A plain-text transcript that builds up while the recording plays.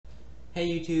Hey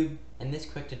YouTube, in this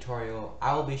quick tutorial,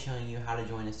 I will be showing you how to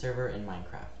join a server in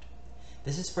Minecraft.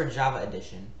 This is for Java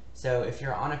Edition, so if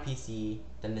you're on a PC,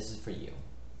 then this is for you.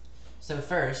 So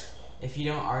first, if you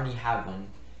don't already have one,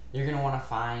 you're going to want to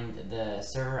find the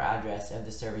server address of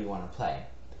the server you want to play.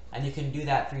 And you can do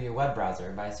that through your web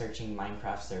browser by searching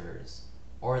Minecraft servers,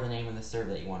 or the name of the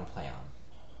server that you want to play on.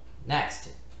 Next,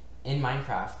 in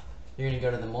Minecraft, you're going to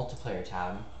go to the multiplayer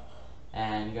tab,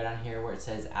 and go down here where it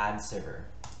says add server.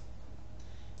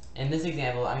 In this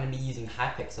example, I'm going to be using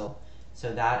Hypixel,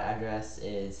 so that address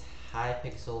is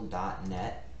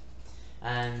hypixel.net,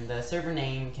 and the server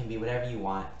name can be whatever you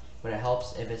want, but it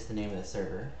helps if it's the name of the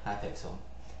server, Hypixel,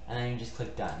 and then you just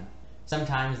click done.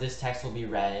 Sometimes this text will be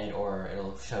red or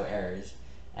it'll show errors,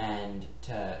 and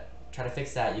to try to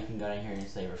fix that, you can go down here and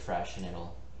say refresh and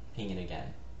it'll ping it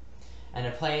again. And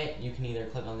to play it, you can either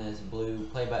click on this blue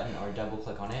play button or double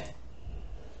click on it,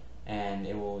 and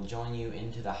it will join you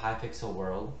into the Hypixel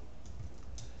world.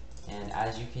 And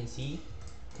as you can see,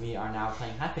 we are now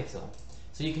playing Hypixel.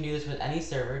 So you can do this with any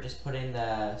server, just put in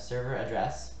the server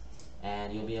address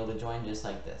and you'll be able to join just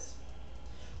like this.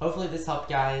 Hopefully this helped,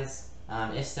 guys.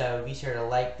 If so, be sure to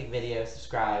like the video,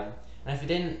 subscribe, and if you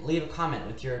didn't, leave a comment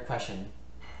with your question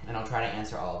and I'll try to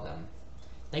answer all of them.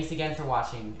 Thanks again for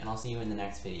watching, and I'll see you in the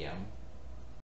next video.